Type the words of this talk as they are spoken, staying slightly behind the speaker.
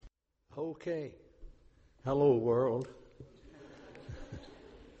Okay. Hello, world.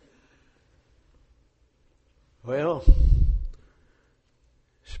 Well,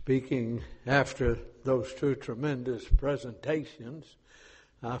 speaking after those two tremendous presentations,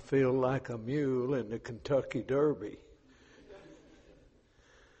 I feel like a mule in the Kentucky Derby.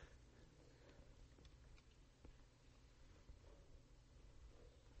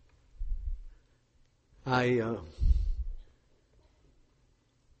 I've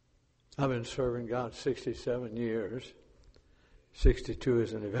been serving God 67 years, 62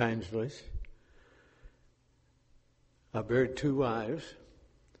 as an evangelist. I buried 2 wives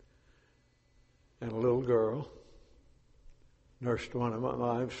and a little girl. Nursed one of my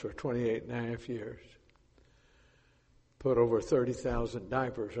wives for 28 and a half years. Put over 30,000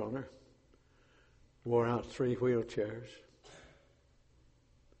 diapers on her. Wore out 3 wheelchairs.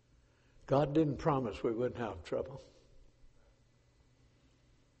 God didn't promise we wouldn't have trouble.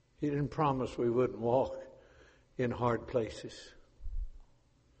 He didn't promise we wouldn't walk in hard places.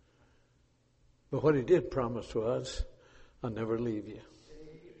 But what He did promise was, I'll never leave you.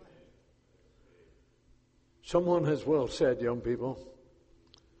 Someone has well said, young people,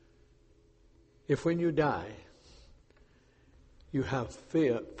 if when you die, you have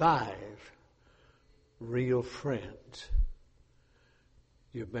 5 real friends,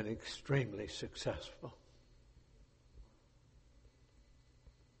 you've been extremely successful.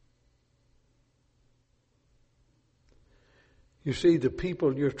 You see, the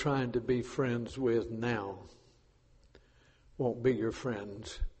people you're trying to be friends with now won't be your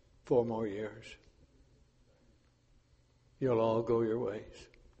friends 4 more years. You'll all go your ways.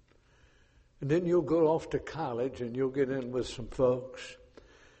 And then you'll go off to college and you'll get in with some folks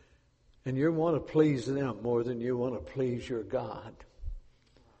and you want to please them more than you want to please your God.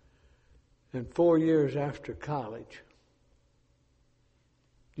 And 4 years after college,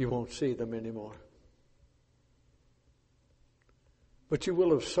 you won't see them anymore. But you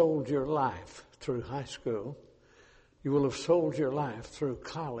will have sold your life through high school. You will have sold your life through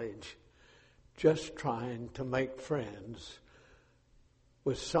college just trying to make friends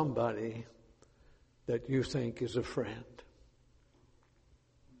with somebody that you think is a friend.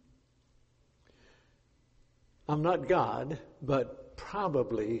 I'm not God, but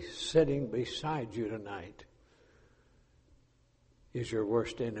probably sitting beside you tonight is your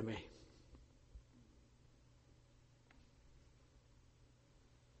worst enemy.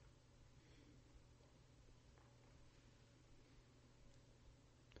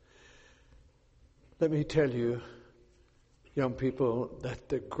 Let me tell you, young people, that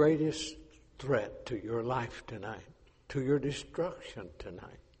the greatest threat to your life tonight, to your destruction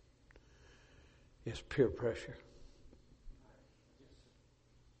tonight, is peer pressure.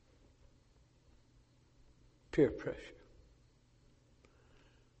 Peer pressure.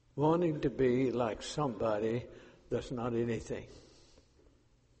 Wanting to be like somebody that's not anything.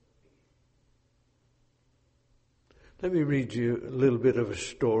 Let me read you a little bit of a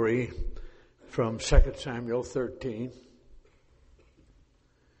story from 2 Samuel 13.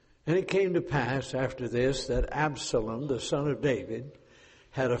 And it came to pass after this that Absalom, the son of David,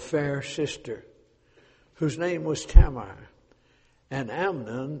 had a fair sister, whose name was Tamar. And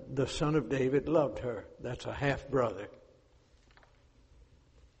Amnon, the son of David, loved her. That's a half-brother.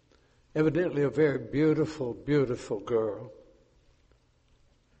 Evidently a very beautiful, beautiful girl.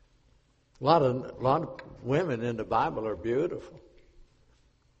 A lot of women in the Bible are beautiful.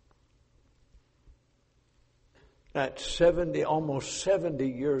 At almost 70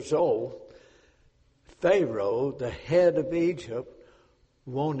 years old, Pharaoh, the head of Egypt,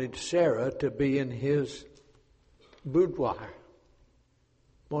 wanted Sarah to be in his boudoir.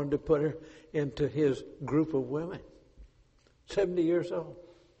 Wanted to put her into his group of women. 70 years old.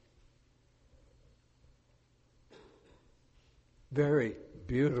 Very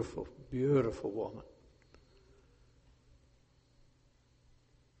beautiful, beautiful woman.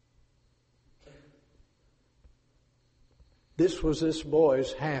 This was this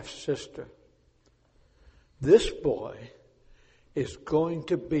boy's half-sister. This boy is going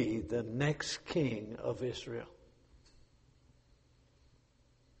to be the next king of Israel.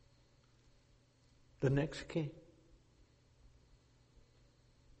 The next king.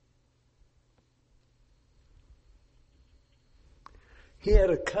 He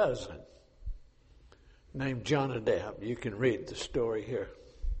had a cousin named Jonadab. You can read the story here.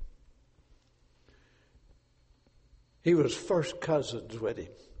 He was first cousins with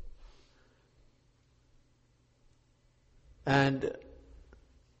him. And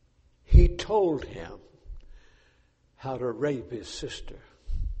he told him how to rape his sister.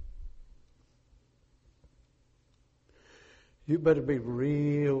 You better be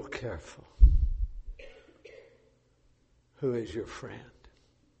real careful who is your friend.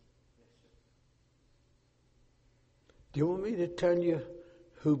 Do you want me to tell you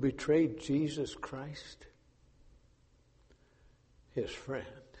who betrayed Jesus Christ? His friend.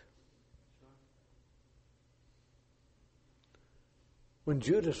 When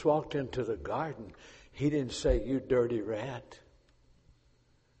Judas walked into the garden, he didn't say, "You dirty rat."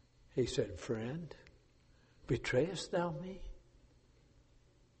 He said, "Friend, betrayest thou me?"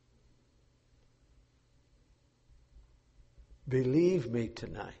 Believe me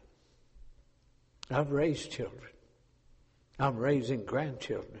tonight. I've raised children. I'm raising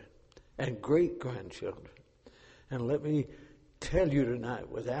grandchildren and great-grandchildren. And let me tell you tonight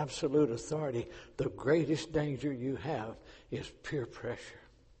with absolute authority, the greatest danger you have is peer pressure.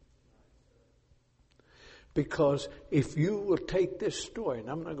 Because if you will take this story, and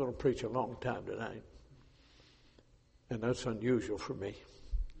I'm not going to preach a long time tonight, and that's unusual for me.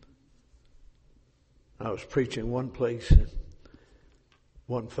 I was preaching one place, and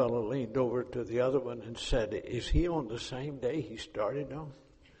one fellow leaned over to the other one and said, "Is he on the same day he started on?"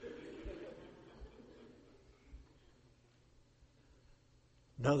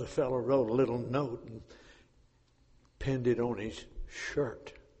 Another fellow wrote a little note and pinned it on his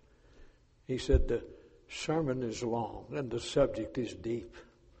shirt. He said, "The sermon is long and the subject is deep,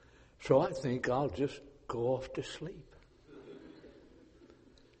 so I think I'll just go off to sleep.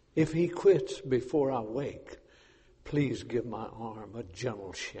 If he quits before I wake, please give my arm a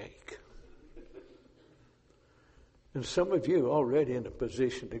gentle shake." And some of you are already in a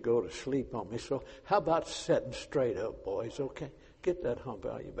position to go to sleep on me, so how about sitting straight up, boys, okay? Get that hump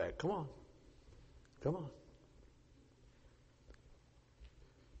out of your back. Come on. Come on.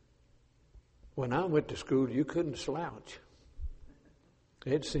 When I went to school, you couldn't slouch.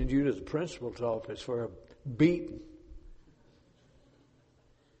 They'd send you to the principal's office for a beating.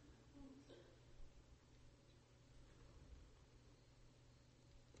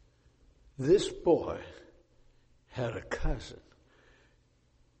 This boy had a cousin,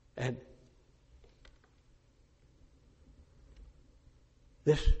 and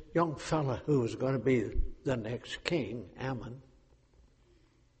this young fella who was going to be the next king, Ammon,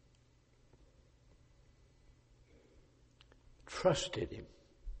 trusted him,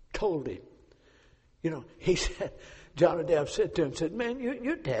 told him. You know, he said, Jonadab said to him, "Man,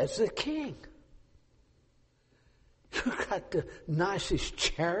 your dad's the king. You got the nicest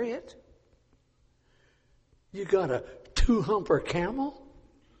chariot. You got a 2-humper camel.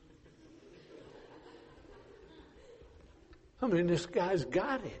 I mean, this guy's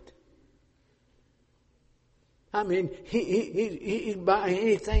got it. I mean, he buy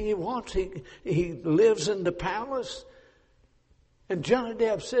anything he wants. He lives in the palace." And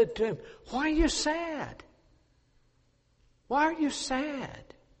Jonadab said to him, "Why are you sad? Why are you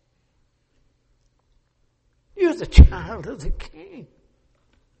sad? You're the child of the king."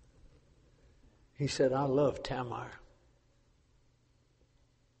 He said, "I love Tamar.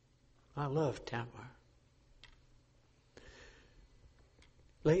 I love Tamar."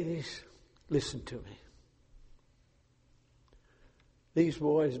 Ladies, listen to me. These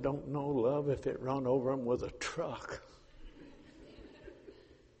boys don't know love if it run over them with a truck.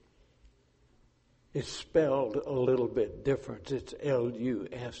 It's spelled a little bit different. It's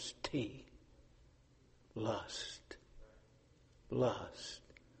L-U-S-T. Lust. Lust.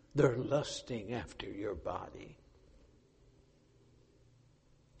 They're lusting after your body.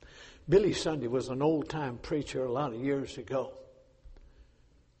 Billy Sunday was an old-time preacher a lot of years ago.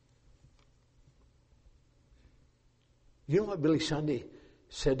 You know what Billy Sunday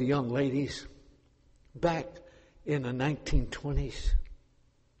said to young ladies back in the 1920s?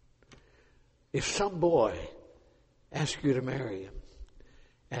 If some boy asks you to marry him,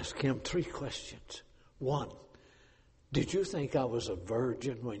 ask him 3 questions. 1, did you think I was a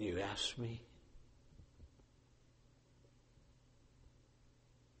virgin when you asked me?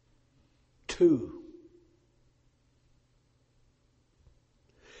 2,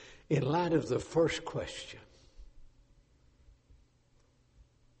 in light of the first question,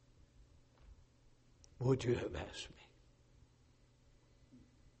 would you have asked me?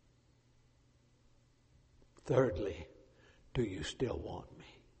 Thirdly, do you still want me?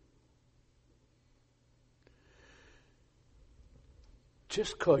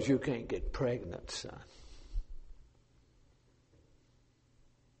 Just because you can't get pregnant, son,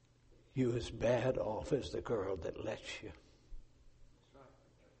 you as bad off as the girl that lets you.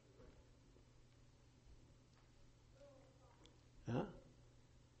 Huh?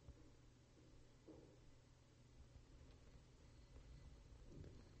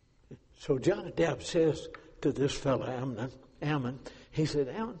 So Jonadab says to this fellow Amnon, Ammon. He said,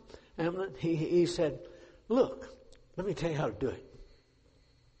 Ammon, he said, look, let me tell you how to do it.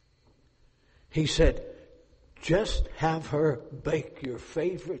 He said, just have her bake your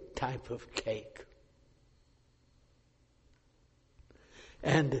favorite type of cake.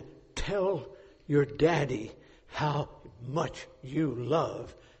 And tell your daddy how much you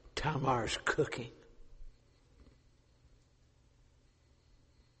love Tamar's cooking.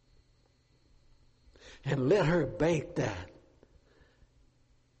 And let her bake that.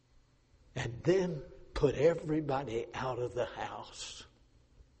 And then put everybody out of the house.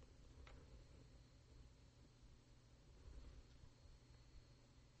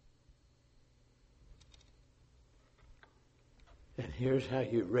 And here's how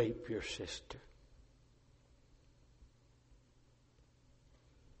you rape your sister.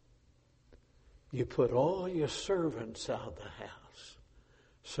 You put all your servants out of the house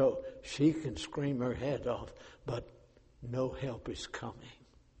so she can scream her head off, but no help is coming.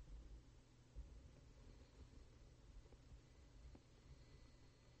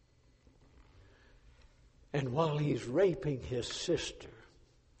 And while he's raping his sister,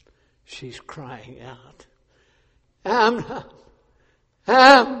 she's crying out, Amnon,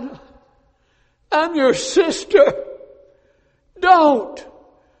 Amnon, I'm your sister. Don't.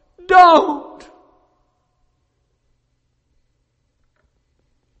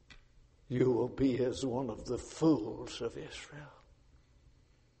 You will be as one of the fools of Israel.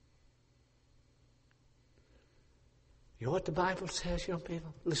 You know what the Bible says, young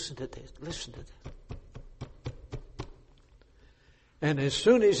people? Listen to this. Listen to this. And as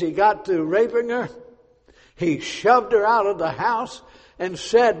soon as he got to raping her, he shoved her out of the house and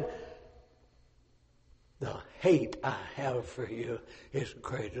said, the hate I have for you is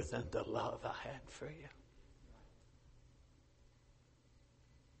greater than the love I had for you.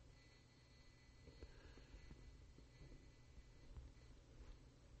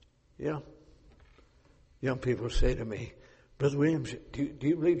 Yeah. Young people say to me, Brother Williams, do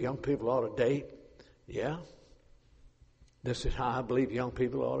you believe young people ought to date? Yeah. This is how I believe young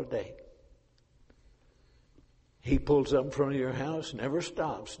people ought to date. He pulls up in front of your house, never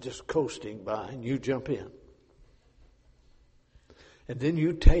stops, just coasting by, and you jump in. And then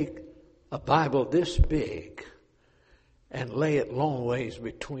you take a Bible this big and lay it long ways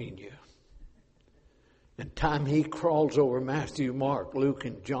between you. And time he crawls over Matthew, Mark, Luke,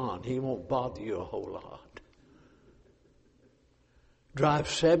 and John, he won't bother you a whole lot. Drive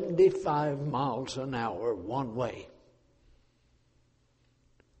 75 miles an hour one way.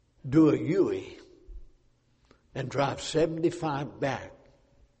 Do a U-turn and drive 75 back.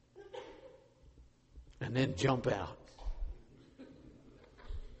 And then jump out.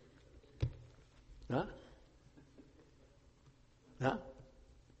 Huh? Huh?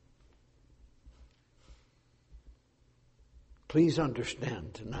 Please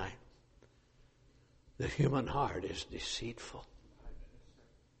understand tonight, the human heart is deceitful.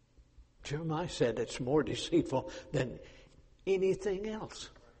 Jeremiah said it's more deceitful than anything else.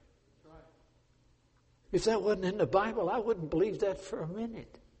 If that wasn't in the Bible, I wouldn't believe that for a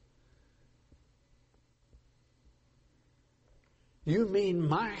minute. You mean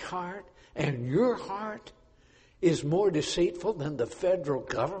my heart and your heart is more deceitful than the federal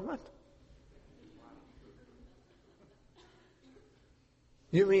government?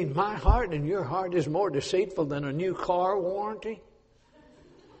 You mean my heart and your heart is more deceitful than a new car warranty?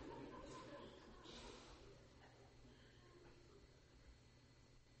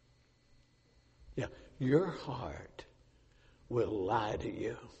 Yeah, your heart will lie to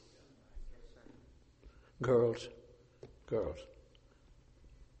you. Girls,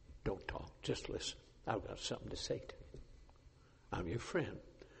 don't talk. Just listen. I've got something to say to you. I'm your friend,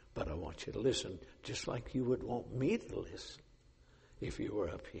 but I want you to listen just like you would want me to listen if you were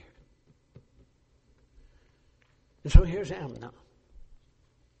up here. And so here's Amnon.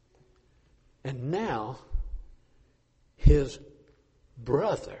 And now his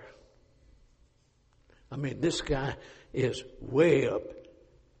brother, I mean, this guy is way up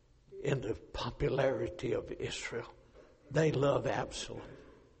in the popularity of Israel. They love Absalom.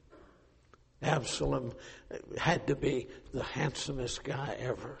 Absalom had to be the handsomest guy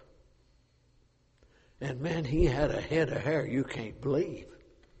ever. And man, he had a head of hair you can't believe.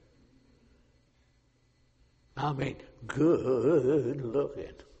 I mean, good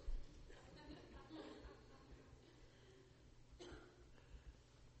looking.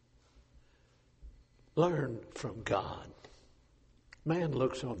 Learn from God. Man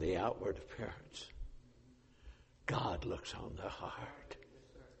looks on the outward appearance. God looks on the heart.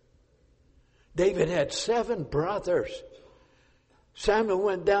 David had 7 brothers. Samuel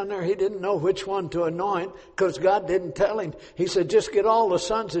went down there. He didn't know which one to anoint because God didn't tell him. He said, just get all the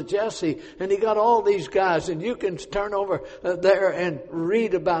sons of Jesse. And he got all these guys. And you can turn over there and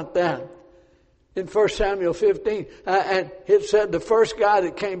read about that in 1 Samuel 15. And it said the first guy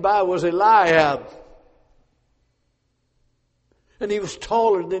that came by was Eliab. And he was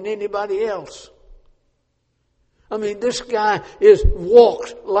taller than anybody else. I mean, this guy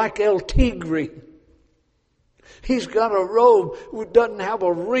walks like El Tigre. He's got a robe that doesn't have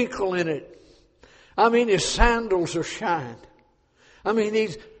a wrinkle in it. I mean, his sandals are shined. I mean, he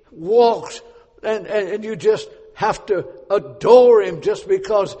walks and you just have to adore him just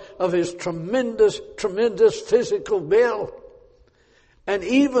because of his tremendous, tremendous physical build. And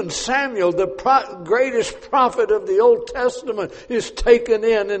even Samuel, the greatest prophet of the Old Testament, is taken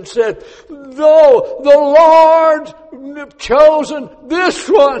in and said, "Though the Lord chosen this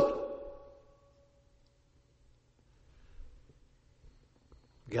one."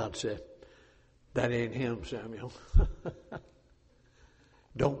 God said, "That ain't him, Samuel."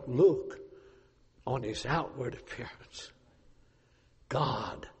 Don't look on his outward appearance.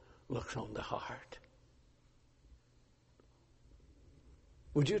 God looks on the heart.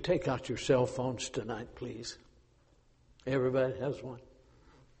 Would you take out your cell phones tonight, please? Everybody has one.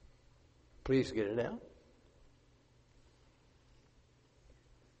 Please get it out.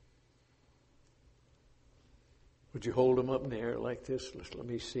 Would you hold them up in the air like this? Let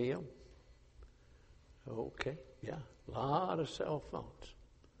me see them. Okay, yeah, a lot of cell phones.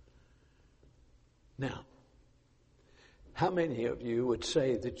 Now, how many of you would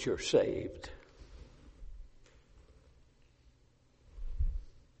say that you're saved?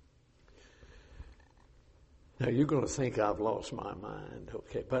 Now, you're going to think I've lost my mind,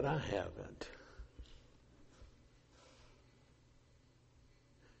 okay, but I haven't.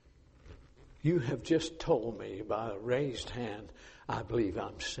 You have just told me by a raised hand, I believe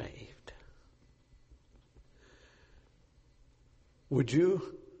I'm saved. Would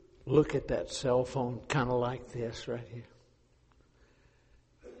you look at that cell phone kind of like this right here?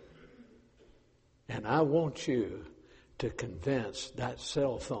 And I want you to convince that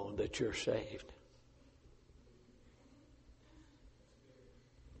cell phone that you're saved.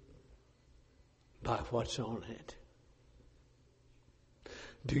 By what's on it.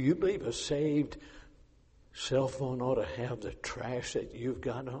 Do you believe a saved cell phone ought to have the trash that you've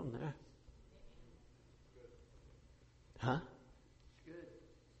got on there? Huh?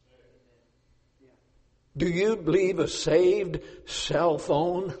 Do you believe a saved cell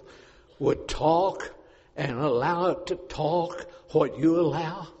phone would talk and allow it to talk what you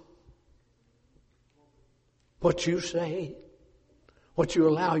allow? What you say? What you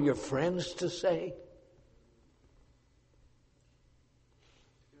allow your friends to say?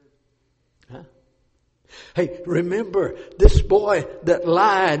 Huh? Hey, remember this boy that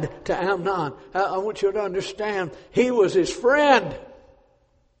lied to Amnon. I want you to understand, he was his friend.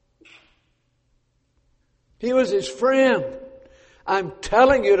 He was his friend. I'm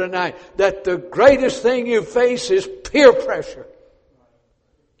telling you tonight that the greatest thing you face is peer pressure.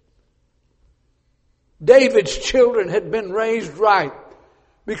 David's children had been raised right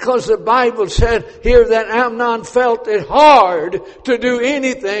because the Bible said here that Amnon felt it hard to do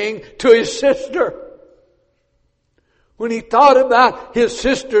anything to his sister. When he thought about his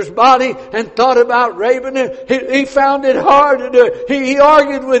sister's body and thought about raping it, he found it hard to do it. He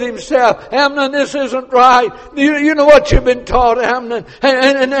argued with himself. Amnon, this isn't right. You know what you've been taught, Amnon.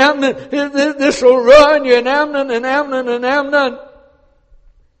 And Amnon, this will ruin you. And Amnon, and Amnon, and Amnon.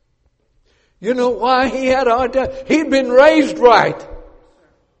 You know why he had a hard time? He'd been raised right.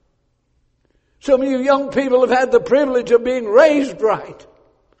 Some of you young people have had the privilege of being raised right.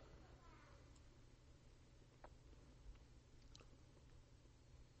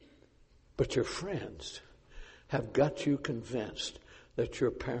 But your friends have got you convinced that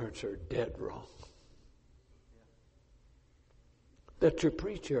your parents are dead wrong. That your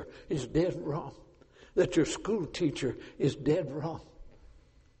preacher is dead wrong. That your school teacher is dead wrong.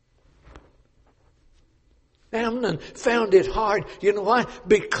 Amnon found it hard. You know why?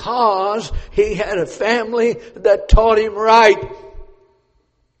 Because he had a family that taught him right.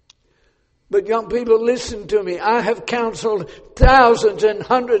 But young people, listen to me. I have counseled thousands and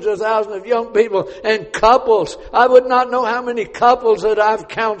hundreds of thousands of young people and couples. I would not know how many couples that I've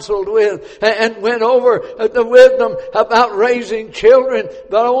counseled with and went over with them about raising children.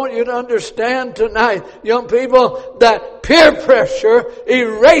 But I want you to understand tonight, young people, that peer pressure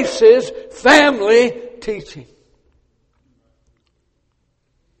erases family teaching.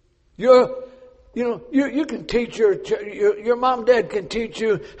 You can teach your mom and dad can teach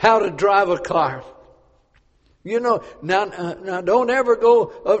you how to drive a car. You know, now don't ever go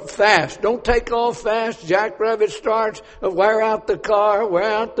fast. Don't take off fast. Jackrabbit starts, wear out the car, wear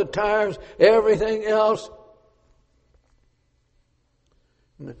out the tires, everything else.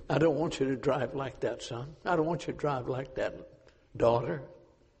 I don't want you to drive like that, son. I don't want you to drive like that, daughter.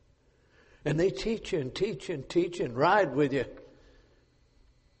 And they teach you and teach you and teach you and ride with you.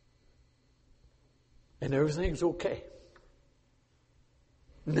 And everything's okay.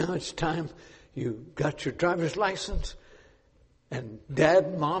 Now it's time. You got your driver's license, and Dad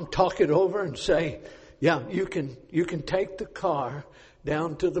and Mom talk it over and say, yeah, you can take the car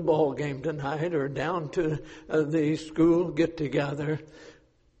down to the ball game tonight or down to the school get together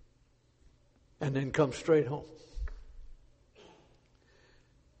and then come straight home.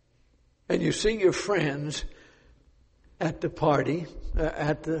 And you see your friends at the party,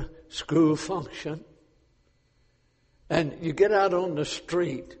 at the school function, and you get out on the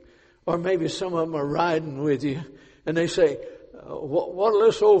street. Or maybe some of them are riding with you, and they say, what'll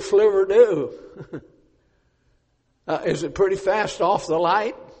this old flivver do? Is it pretty fast off the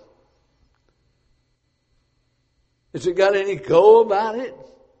light? Has it got any go about it?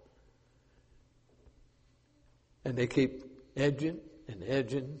 And they keep edging and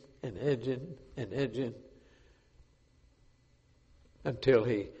edging and edging and edging until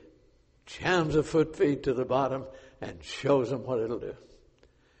he jams a foot feed to the bottom and shows them what it'll do.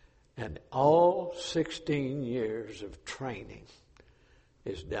 And all 16 years of training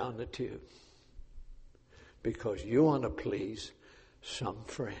is down the tube because you want to please some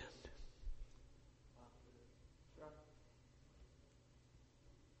friend.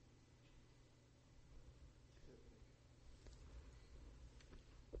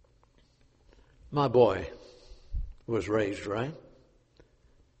 My boy was raised right.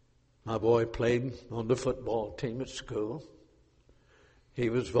 My boy played on the football team at school. He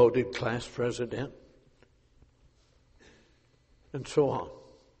was voted class president, and so on.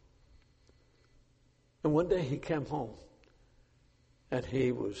 And one day he came home, and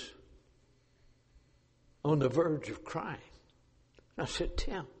he was on the verge of crying. I said,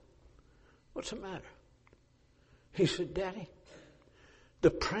 Tim, what's the matter? He said, Daddy, the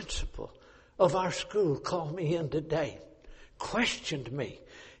principal of our school called me in today, questioned me.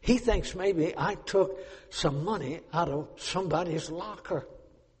 He thinks maybe I took some money out of somebody's locker.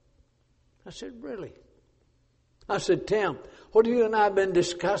 I said, really? I said, Tim, what have you and I been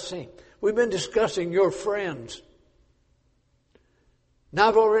discussing? We've been discussing your friends. Now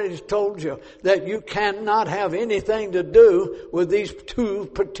I've already told you that you cannot have anything to do with these two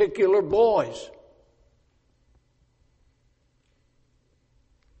particular boys.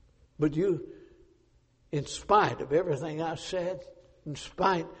 But you, in spite of everything I said, in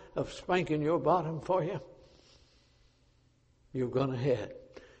spite of spanking your bottom for you, you've gone ahead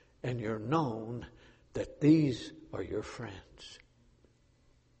and you're known that these are your friends.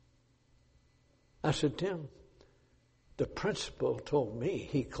 I said, Tim, the principal told me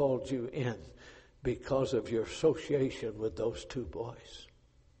he called you in because of your association with those two boys.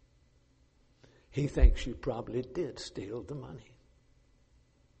 He thinks you probably did steal the money.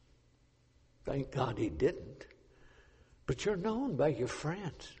 Thank God he didn't. But you're known by your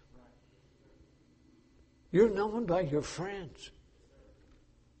friends. You're known by your friends.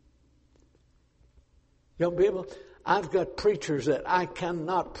 Young people, I've got preachers that I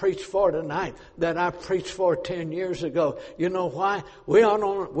cannot preach for tonight that I preached for 10 years ago. You know why?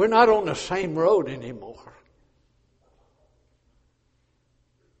 We're not on the same road anymore.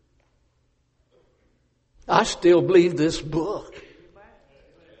 I still believe this book.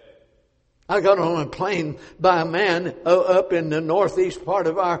 I got on a plane by a man up in the northeast part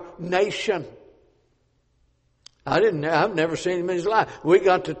of our nation. I've never seen him in his life. We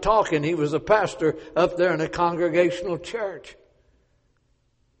got to talking. He was a pastor up there in a congregational church.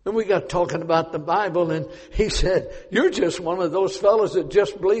 And we got talking about the Bible, and he said, you're just one of those fellows that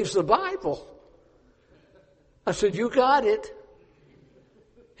just believes the Bible. I said, you got it.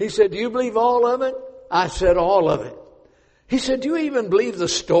 He said, do you believe all of it? I said, all of it. He said, do you even believe the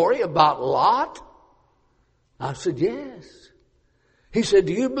story about Lot? I said, yes. He said,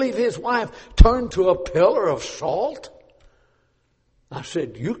 do you believe his wife turned to a pillar of salt? I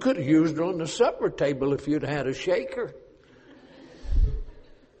said, you could have used her on the supper table if you'd had a shaker.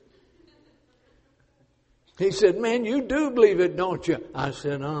 He said, man, you do believe it, don't you? I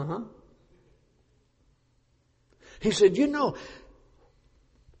said, uh-huh. He said, you know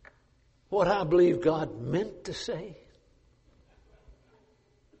what I believe God meant to say?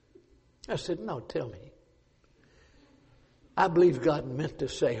 I said, no, tell me. I believe God meant to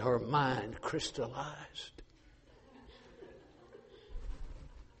say her mind crystallized.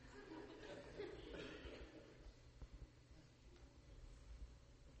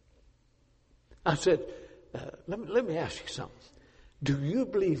 I said, let me ask you something. Do you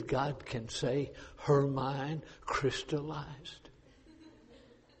believe God can say her mind crystallized?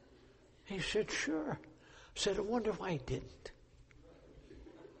 He said, sure. I said, I wonder why he didn't.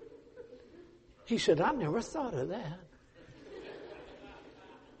 He said, I never thought of that.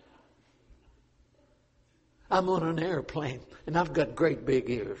 I'm on an airplane, and I've got great big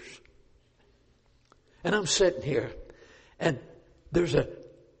ears. And I'm sitting here, and there's a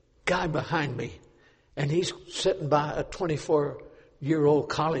guy behind me, and he's sitting by a 24-year-old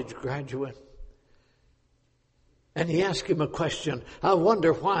college graduate. And he asked him a question. I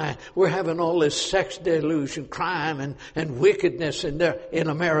wonder why we're having all this sex deluge and crime and wickedness in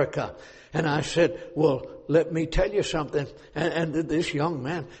America. And I said, well, let me tell you something. And this young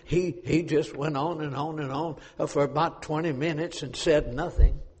man, he just went on and on and on for about 20 minutes and said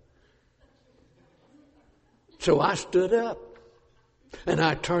nothing. So I stood up and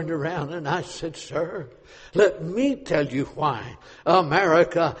I turned around and I said, sir, let me tell you why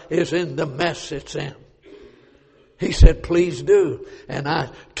America is in the mess it's in. He said, please do. And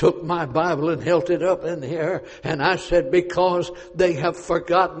I took my Bible and held it up in the air. And I said, because they have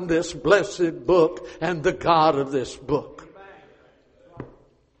forgotten this blessed book and the God of this book.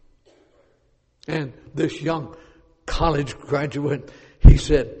 And this young college graduate, he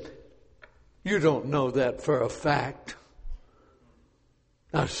said, you don't know that for a fact.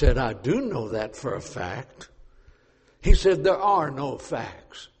 I said, I do know that for a fact. He said, there are no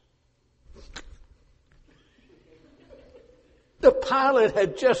facts. The pilot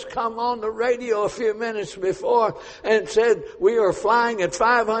had just come on the radio a few minutes before and said we are flying at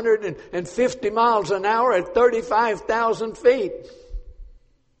 550 miles an hour at 35,000 feet.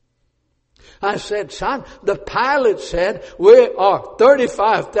 I said, son, the pilot said we are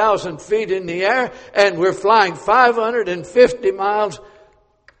 35,000 feet in the air and we're flying 550 miles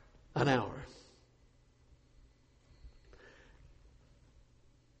an hour.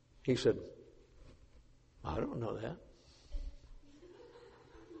 He said, I don't know that.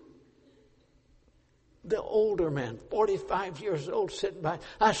 The older man, 45 years old, sitting by.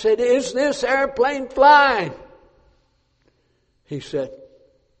 I said, is this airplane flying? He said,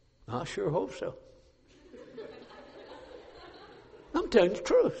 I sure hope so. I'm telling the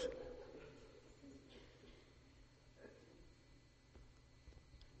truth.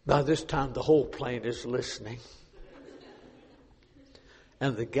 By this time, the whole plane is listening.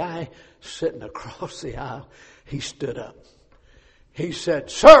 And the guy sitting across the aisle, he stood up. He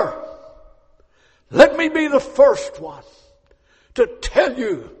said, sir, let me be the first one to tell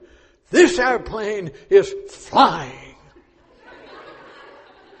you this airplane is flying.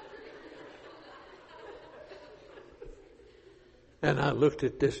 And I looked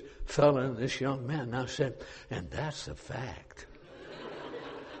at this fellow and this young man and I said, and that's a fact.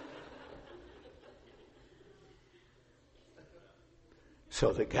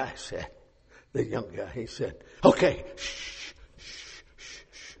 So the guy said, the young guy, he said, okay, shh.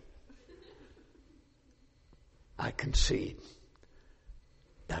 I concede.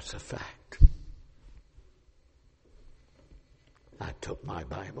 That's a fact. I took my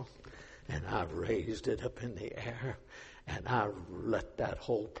Bible and I raised it up in the air and I let that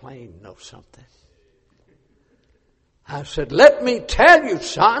whole plane know something. I said, let me tell you,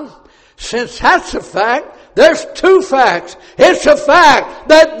 son, since that's a fact, there's two facts. It's a fact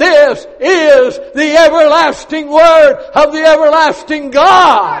that this is the everlasting word of the everlasting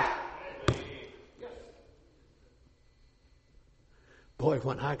God. Boy,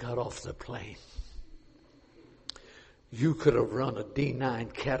 when I got off the plane, you could have run a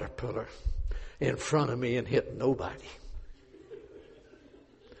D9 Caterpillar in front of me and hit nobody.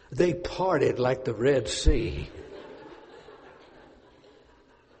 They parted like the Red Sea.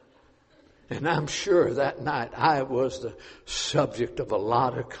 And I'm sure that night I was the subject of a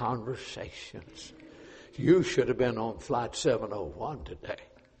lot of conversations. You should have been on Flight 701 today.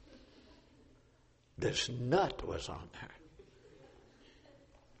 This nut was on there.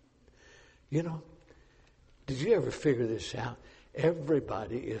 You know, did you ever figure this out?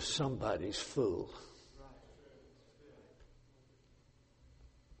 Everybody is somebody's fool.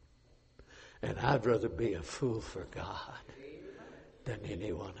 And I'd rather be a fool for God than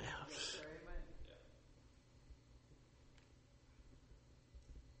anyone else.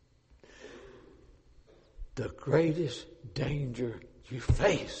 The greatest danger you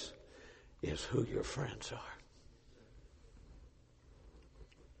face is who your friends are.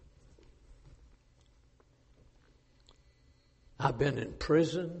 I've been in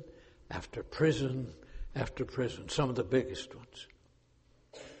prison after prison after prison, some of the biggest ones.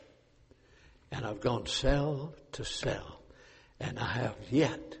 And I've gone cell to cell, and I have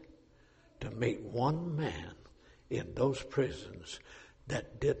yet to meet one man in those prisons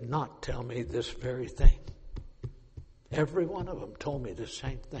that did not tell me this very thing. Every one of them told me the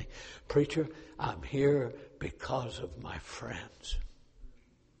same thing. Preacher, I'm here because of my friends.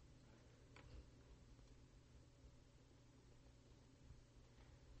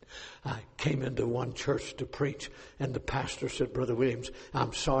 I came into one church to preach, and the pastor said, Brother Williams,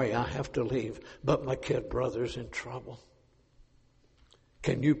 I'm sorry I have to leave, but my kid brother's in trouble.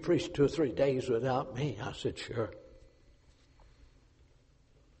 Can you preach 2 or 3 days without me? I said, sure.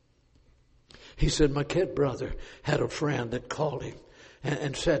 He said, my kid brother had a friend that called him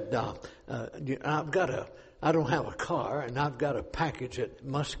and said, I don't have a car, and I've got a package that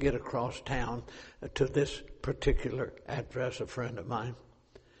must get across town to this particular address, a friend of mine.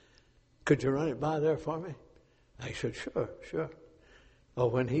 Could you run it by there for me? I said, sure. Oh,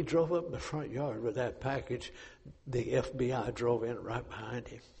 when he drove up in the front yard with that package, the FBI drove in right behind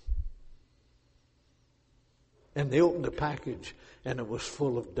him. And they opened the package, and it was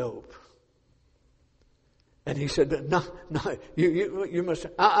full of dope. And he said, no, you must,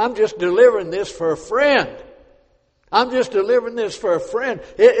 I'm just delivering this for a friend. I'm just delivering this for a friend.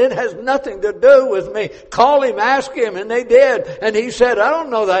 It has nothing to do with me. Call him, ask him, and they did. And he said, I don't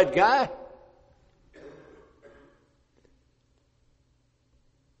know that guy.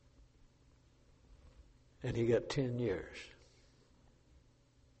 And he got 10 years.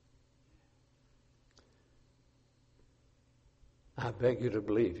 I beg you to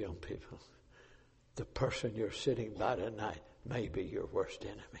believe, young people, the person you're sitting by tonight may be your worst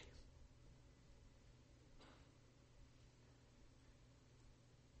enemy.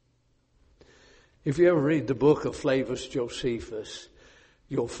 If you ever read the book of Flavius Josephus,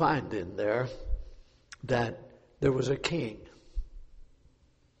 you'll find in there that there was a king.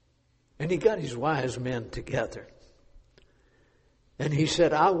 And he got his wise men together. And he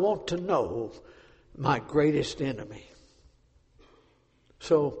said, I want to know my greatest enemy.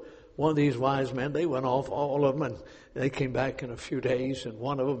 So one of these wise men, they went off, all of them, and they came back in a few days. And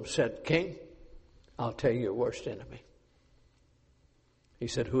one of them said, King, I'll tell you your worst enemy. He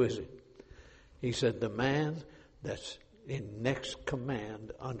said, who is it? He said, the man that's in next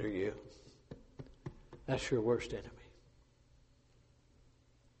command under you. That's your worst enemy.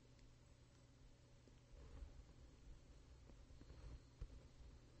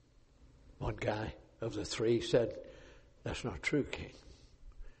 One guy of the 3 said, that's not true, King.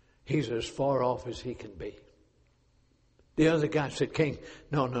 He's as far off as he can be. The other guy said, King,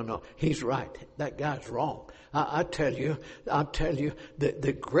 no, he's right. That guy's wrong. I'll tell you,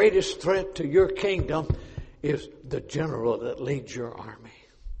 the greatest threat to your kingdom is the general that leads your army.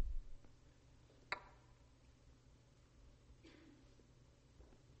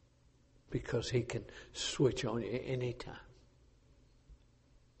 Because he can switch on you anytime.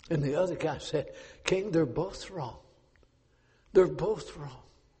 And the other guy said, King, they're both wrong. They're both wrong.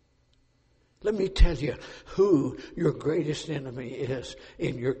 Let me tell you who your greatest enemy is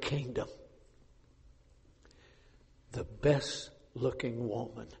in your kingdom. The best looking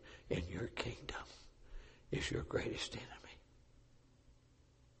woman in your kingdom is your greatest enemy.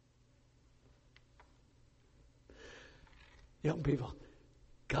 Young people,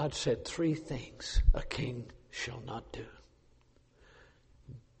 God said 3 things a king shall not do.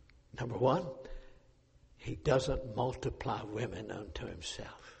 Number 1, he doesn't multiply women unto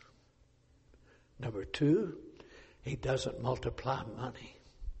himself. Number 2, he doesn't multiply money.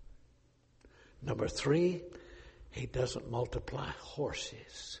 Number 3, he doesn't multiply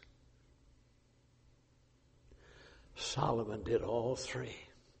horses. Solomon did all 3.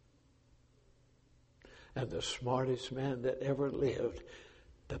 And the smartest man that ever lived,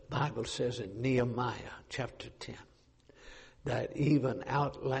 the Bible says in Nehemiah chapter 10, that even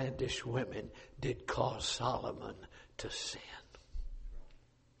outlandish women did cause Solomon to sin.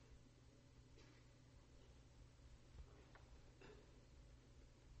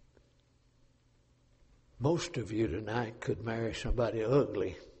 Most of you tonight could marry somebody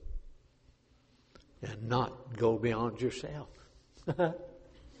ugly and not go beyond yourself.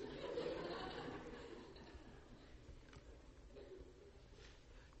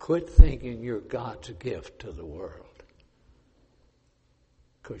 Quit thinking you're God's gift to the world,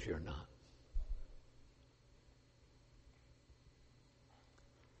 because you're not.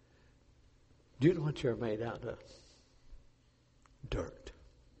 Do you know what you're made out of? Dirt.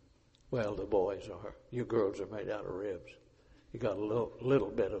 Well, the boys are. You girls are made out of ribs. You got a little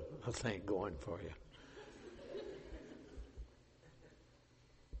bit of a thing going for you.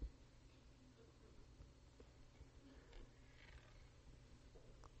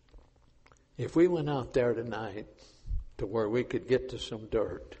 If we went out there tonight to where we could get to some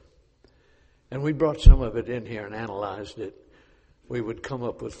dirt and we brought some of it in here and analyzed it, we would come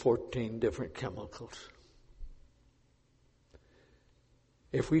up with 14 different chemicals.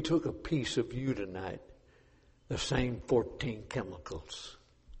 If we took a piece of you tonight, the same 14 chemicals,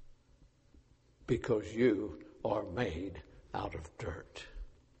 because you are made out of dirt.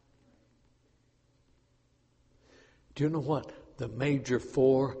 Do you know what the major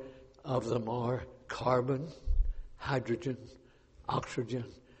four of them are? Carbon, hydrogen, oxygen,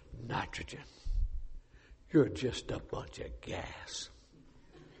 nitrogen. You're just a bunch of gas.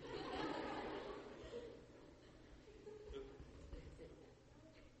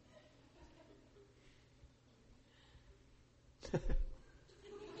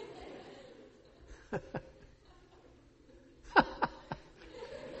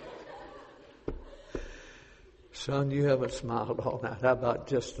 Son, you haven't smiled all night. How about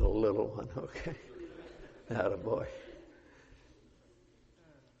just a little one, okay? Attaboy.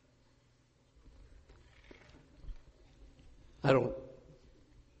 I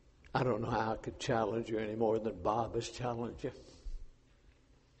don't know how I could challenge you any more than Bob has challenged you.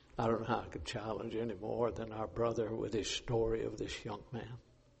 I don't know how I could challenge you any more than our brother with his story of this young man.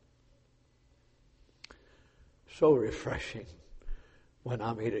 So refreshing when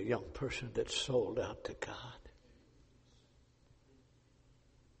I meet a young person that's sold out to God.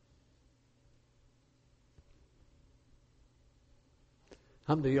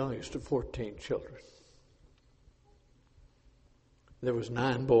 I'm the youngest of 14 children. There was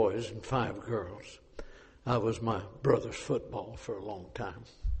 9 boys and 5 girls. I was my brother's football for a long time.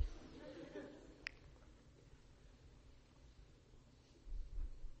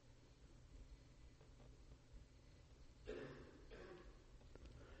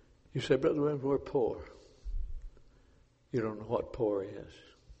 You say, Brother Williams, we're poor. You don't know what poor is.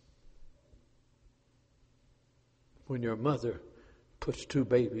 When your mother puts 2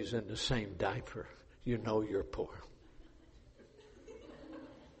 babies in the same diaper, you know you're poor.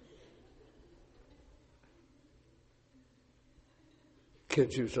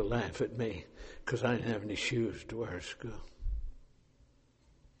 Kids used to laugh at me because I didn't have any shoes to wear to school.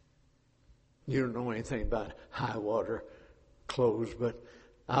 You don't know anything about high water clothes, but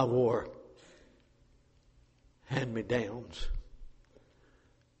I wore hand-me-downs.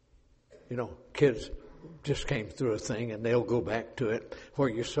 You know, kids just came through a thing and they'll go back to it where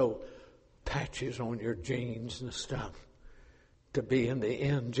you sew patches on your jeans and stuff to be in the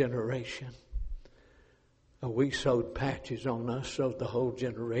end generation. We sewed patches on us so the whole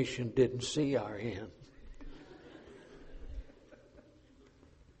generation didn't see our end.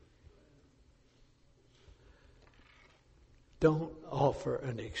 Don't offer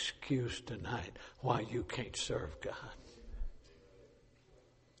an excuse tonight why you can't serve God.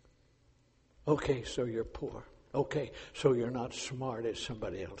 Okay, so you're poor. Okay, so you're not smart as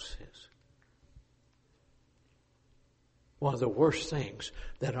somebody else is. One of the worst things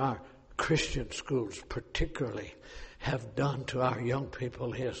that our Christian schools particularly have done to our young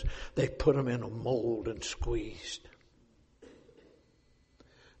people is they put them in a mold and squeezed.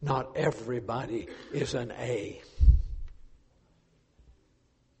 Not everybody is an A.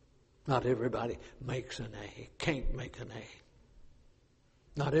 Not everybody makes an A, can't make an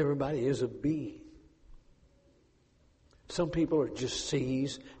A. Not everybody is a B. Some people are just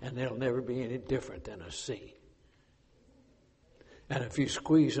C's and they'll never be any different than a C. And if you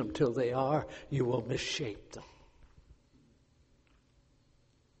squeeze them till they are, you will misshape them.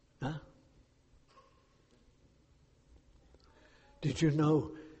 Huh? Did you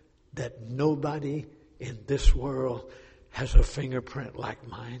know that nobody in this world has a fingerprint like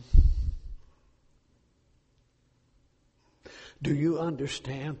mine? Do you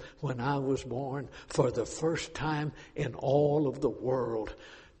understand when I was born, for the first time in all of the world,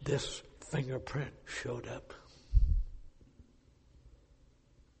 this fingerprint showed up?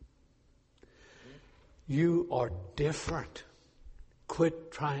 You are different.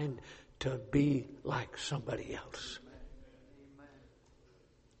 Quit trying to be like somebody else.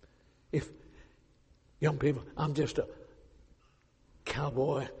 If, young people, I'm just a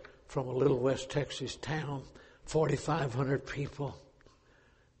cowboy from a little West Texas town, 4,500 people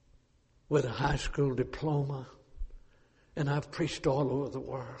with a high school diploma, and I've preached all over the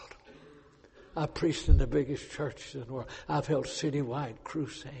world. I've preached in the biggest churches in the world. I've held citywide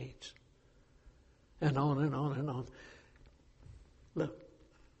crusades. And on and on and on. Look,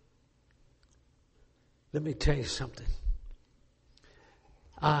 let me tell you something.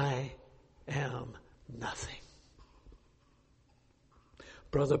 I am nothing.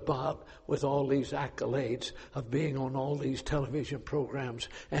 Brother Bob, with all these accolades of being on all these television programs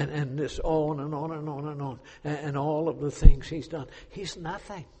and this on and on and on and on, and all of the things he's done, he's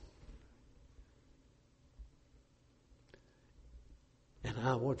nothing.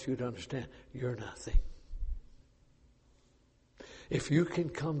 I want you to understand, you're nothing. If you can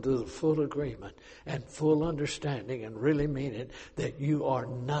come to the full agreement and full understanding and really mean it, that you are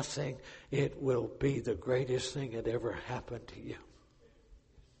nothing, it will be the greatest thing that ever happened to you.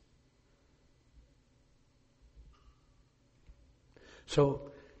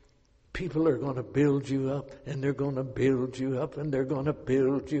 So people are going to build you up, and they're going to build you up, and they're going to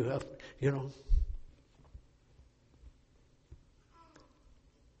build you up, you know.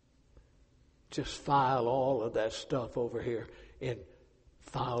 Just file all of that stuff over here in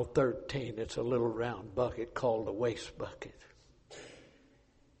file 13. It's a little round bucket called a waste bucket.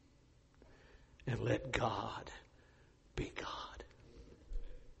 And let God be God.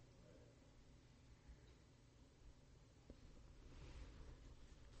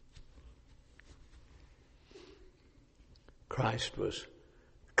 Christ was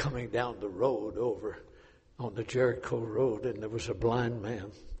coming down the road over on the Jericho road, and there was a blind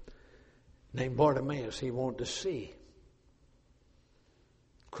man named Bartimaeus. He wanted to see.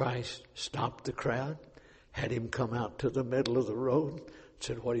 Christ stopped the crowd, had him come out to the middle of the road,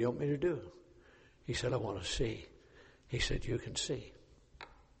 said, "What do you want me to do?" He said, "I want to see." He said, "You can see."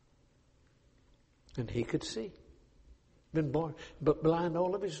 And he could see. Been born, but blind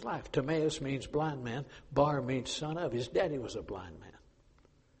all of his life. Timaeus means blind man. Bar means son of. His daddy was a blind man.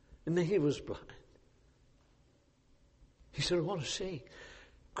 And then he was blind. He said, "I want to see."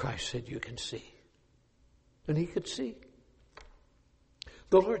 Christ said, "You can see." And he could see.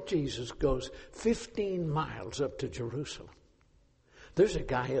 The Lord Jesus goes 15 miles up to Jerusalem. There's a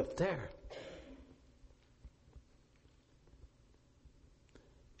guy up there.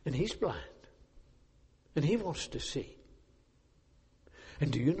 And he's blind. And he wants to see.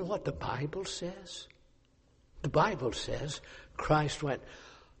 And do you know what the Bible says? The Bible says Christ went,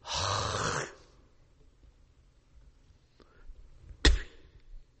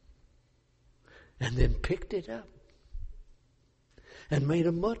 and then picked it up and made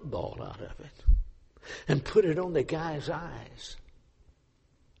a mud ball out of it and put it on the guy's eyes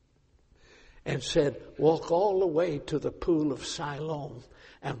and said, "Walk all the way to the pool of Siloam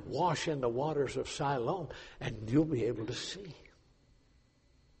and wash in the waters of Siloam, and you'll be able to see."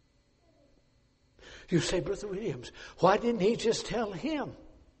 You say, "Brother Williams, why didn't he just tell him?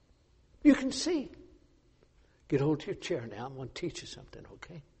 You can see." Get hold of your chair now. I'm going to teach you something,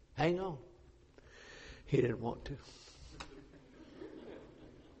 okay? Hang on. He didn't want to.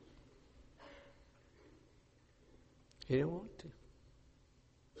 He didn't want to.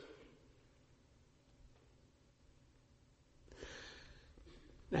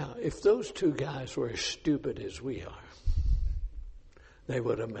 Now, if those two guys were as stupid as we are, they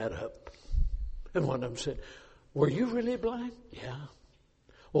would have met up. And one of them said, "Were you really blind?" "Yeah."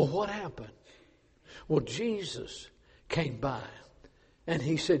 "Well, what happened?" "Well, Jesus came by and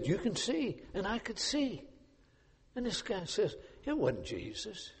he said, 'You can see,' and I could see." And this guy says, "It wasn't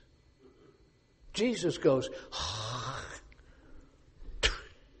Jesus." Jesus goes,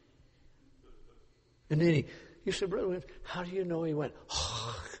 and then you said, "Brother, how do you know he went?"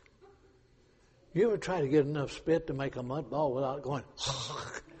 You ever try to get enough spit to make a mud ball without going?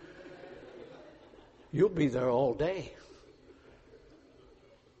 You'll be there all day.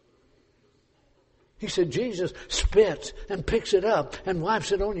 He said, Jesus spits and picks it up and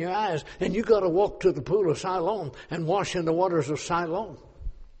wipes it on your eyes, and you got to walk to the pool of Siloam and wash in the waters of Siloam.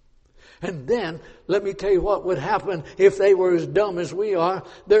 And then, let me tell you what would happen if they were as dumb as we are.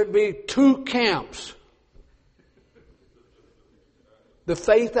 There'd be two camps. The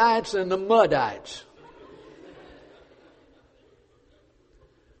Faithites and the Muddites.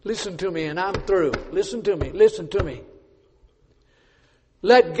 Listen to me, and I'm through. Listen to me. Listen to me.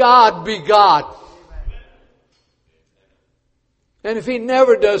 Let God be God. And if he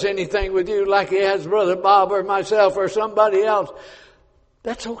never does anything with you like he has Brother Bob or myself or somebody else,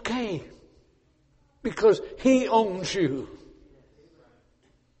 that's okay. Because he owns you.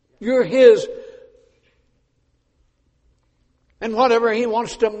 You're his. And whatever he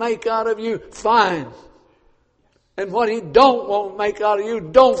wants to make out of you, fine. And what he don't want to make out of you,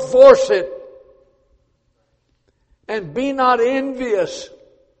 don't force it. And be not envious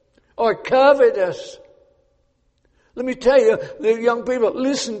or covetous. Let me tell you, the young people,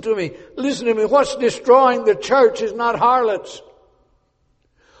 listen to me. Listen to me. What's destroying the church is not harlots.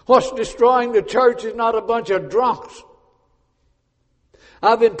 What's destroying the church is not a bunch of drunks.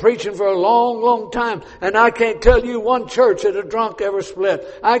 I've been preaching for a long, long time, and I can't tell you one church that a drunk ever split.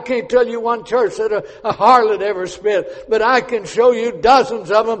 I can't tell you one church that a harlot ever split. But I can show you dozens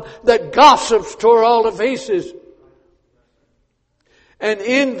of them that gossips tore all to pieces. And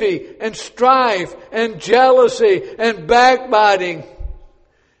envy and strife and jealousy and backbiting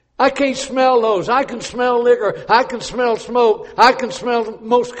I can't smell those. I can smell liquor. I can smell smoke. I can smell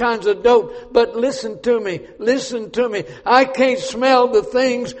most kinds of dope. But listen to me. Listen to me. I can't smell the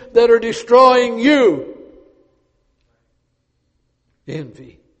things that are destroying you.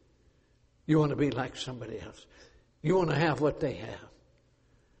 Envy. You want to be like somebody else. You want to have what they have.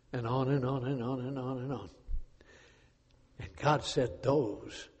 And on and on and on and on and on. And God said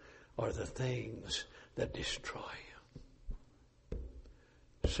those are the things that destroy you.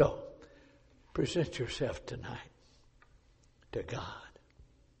 So, present yourself tonight to God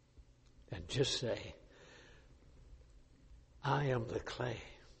and just say, I am the clay.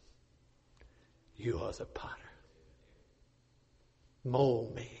 You are the potter.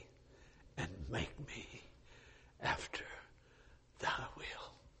 Mold me and make me after thy will.